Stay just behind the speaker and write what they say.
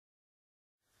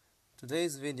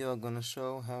Today's video I'm gonna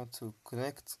show how to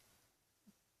connect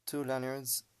two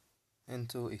lanyards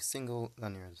into a single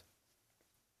lanyard.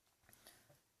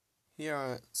 Here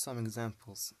are some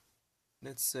examples.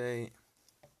 Let's say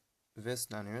this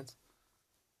lanyard.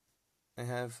 I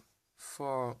have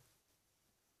 4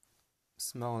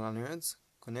 small lanyards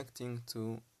connecting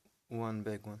to one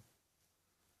big one.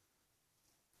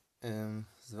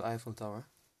 The Eiffel Tower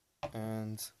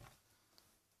and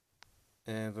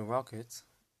the rocket,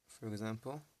 for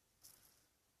example.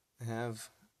 I have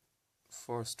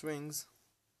 4 strings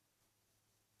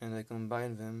and I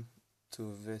combine them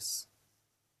to this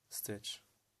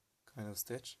kind of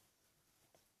stitch,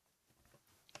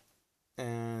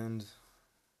 and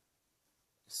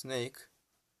snake,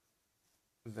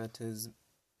 that his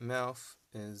mouth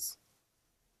is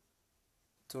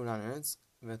 2 lanyards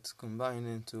that combine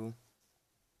into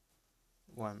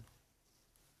one.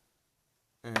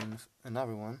 And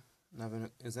another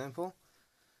example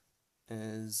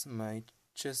is my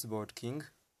chessboard king.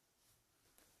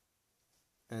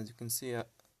 As you can see, I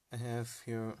have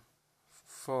here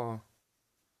 4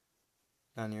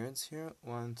 lanyards here,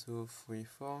 1, 2, 3,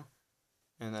 4,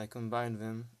 and I combine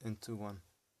them into one.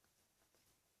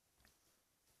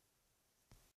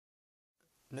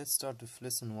 Let's start with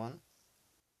lesson 1.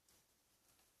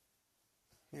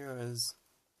 Here is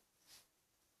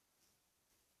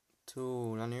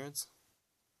 2 lanyards,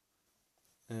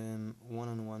 1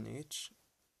 and 1 each,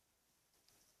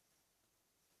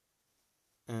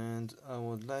 and I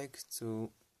would like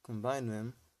to combine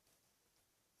them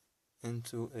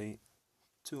into a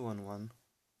 2 on 1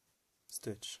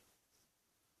 stitch.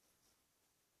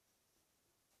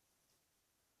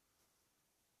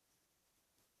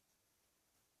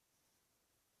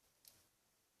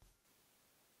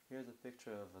 Here's a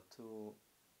picture of the 2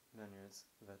 lanyards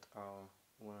that are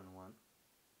 1 on 1,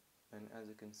 and as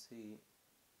you can see,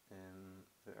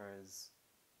 there is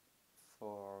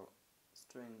 4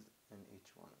 strings in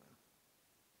each one of them.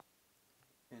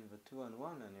 In the 2 on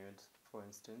 1 lanyard, for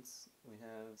instance, we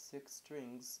have 6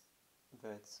 strings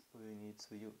that we need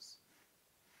to use,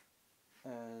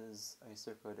 as I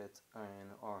circled it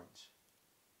in orange.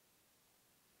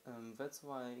 That's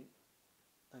why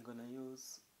I'm gonna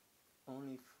use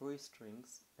only 3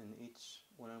 strings in each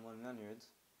 1 on 1 lanyard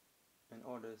in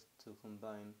order to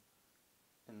combine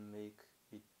and make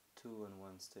a 2 on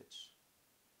 1 stitch.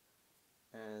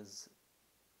 As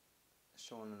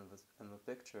shown in the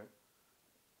picture,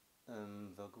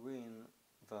 the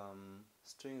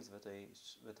strings that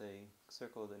I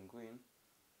circled in green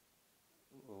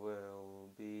will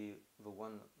be the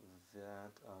one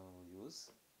that I'll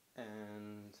use,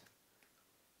 and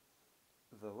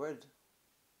the red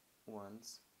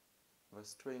ones, the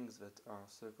strings that are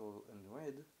circled in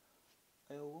red,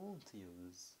 I won't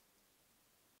use.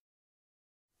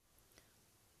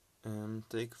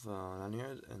 Take the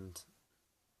lanyard and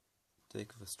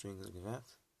take the strings like that,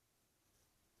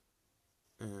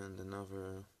 and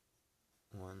another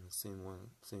one, same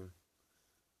thing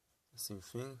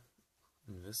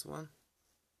in this one,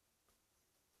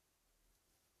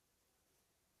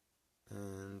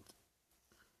 and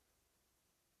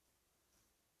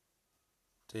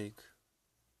take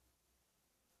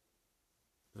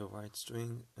the white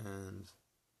string and,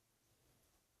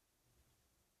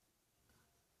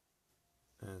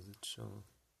 as it shows,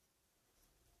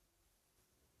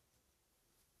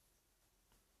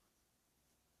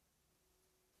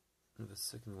 the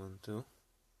second one too.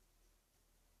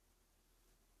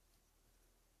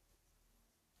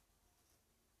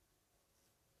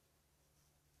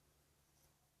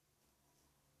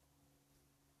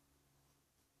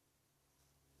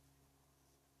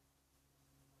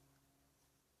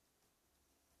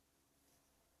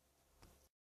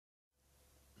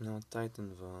 Now tighten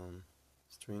the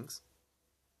strings.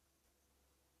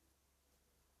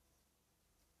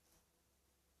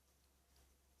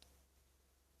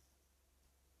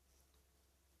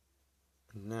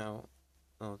 And now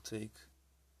I'll take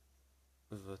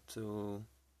the 2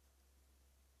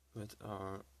 that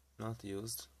are not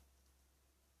used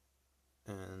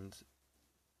and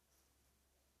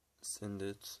send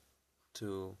it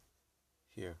to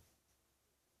here,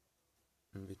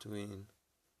 in between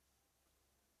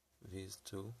these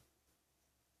 2.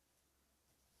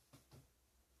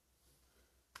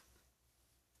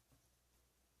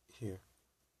 Here.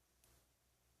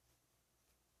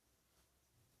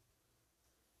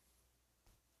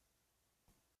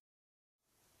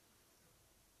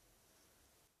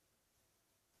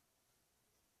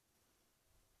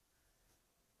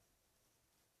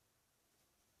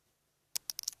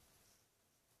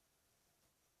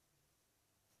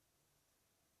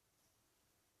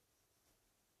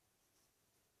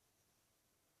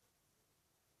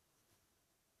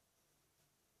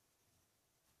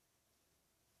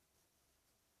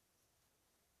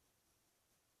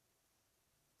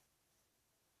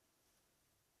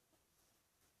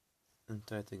 and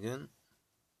tie it again.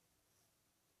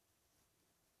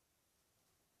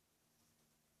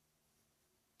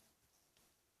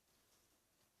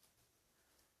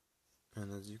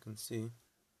 And as you can see,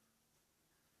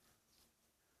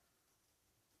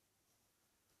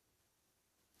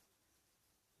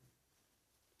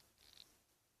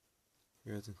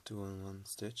 here's a 2-in-1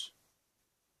 stitch,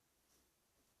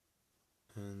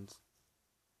 and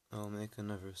I'll make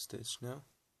another stitch now.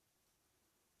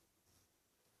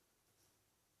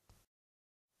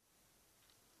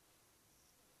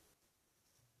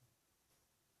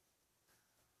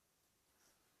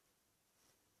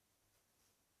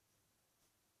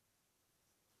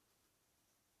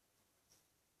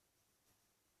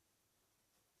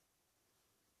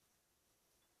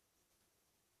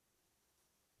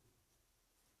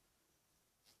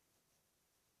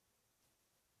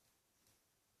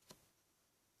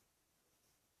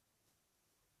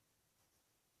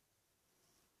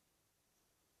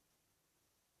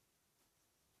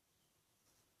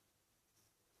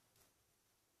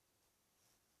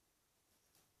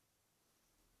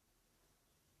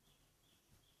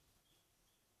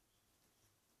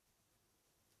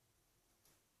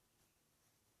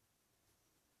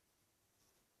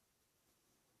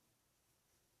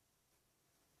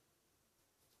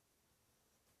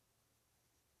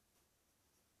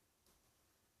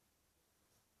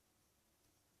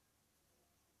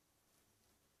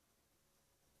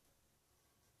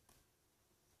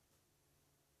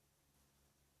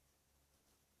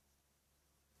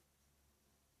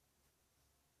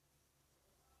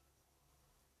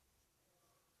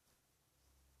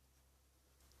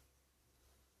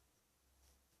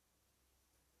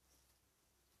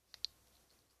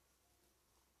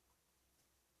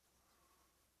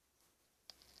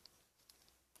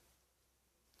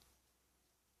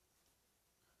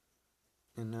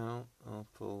 And now I'll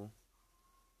pull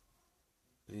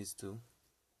these two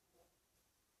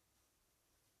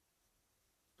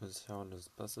as hard as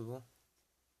possible.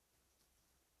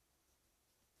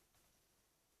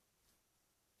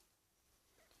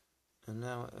 And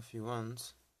now if you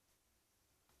want,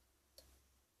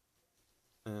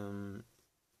 you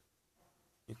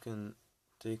can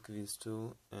take these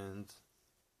two and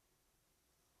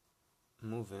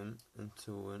move them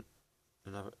into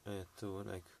another two,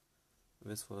 like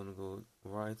this one go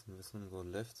right and this one go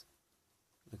left,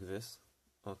 like this.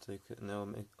 I'll take it now.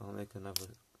 I'll make another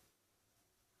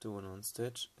 2-in-1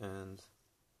 stitch, and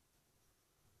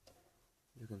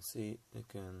you can see I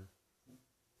can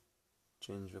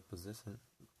change the position.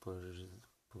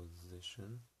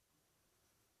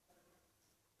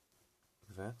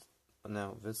 That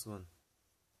now this one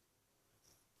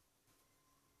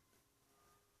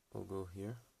will go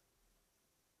here.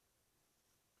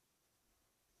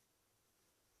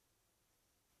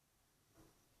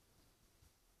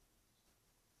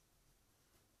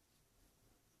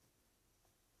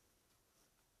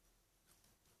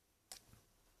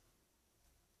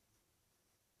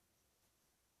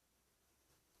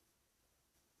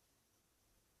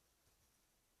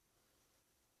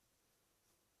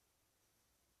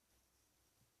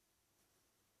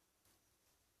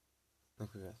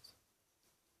 Like that.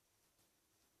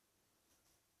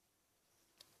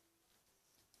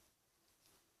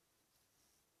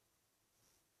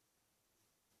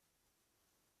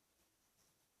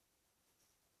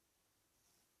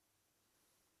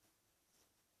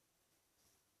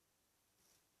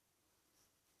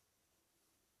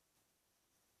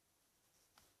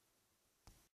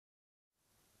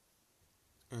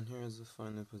 And here is the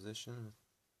final position.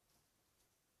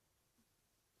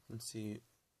 You can see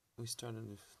we started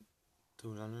with 2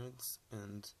 lanyards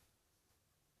and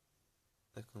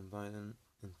I combine them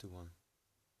into one.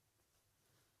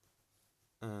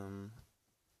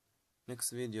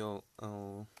 Next video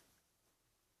I'll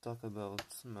talk about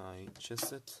my chest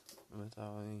set that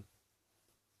I'm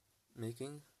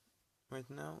making right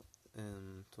now,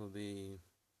 and it will be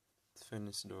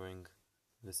finished during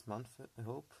this month, I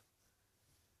hope.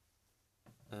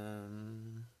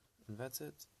 And that's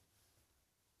it.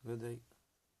 Good day.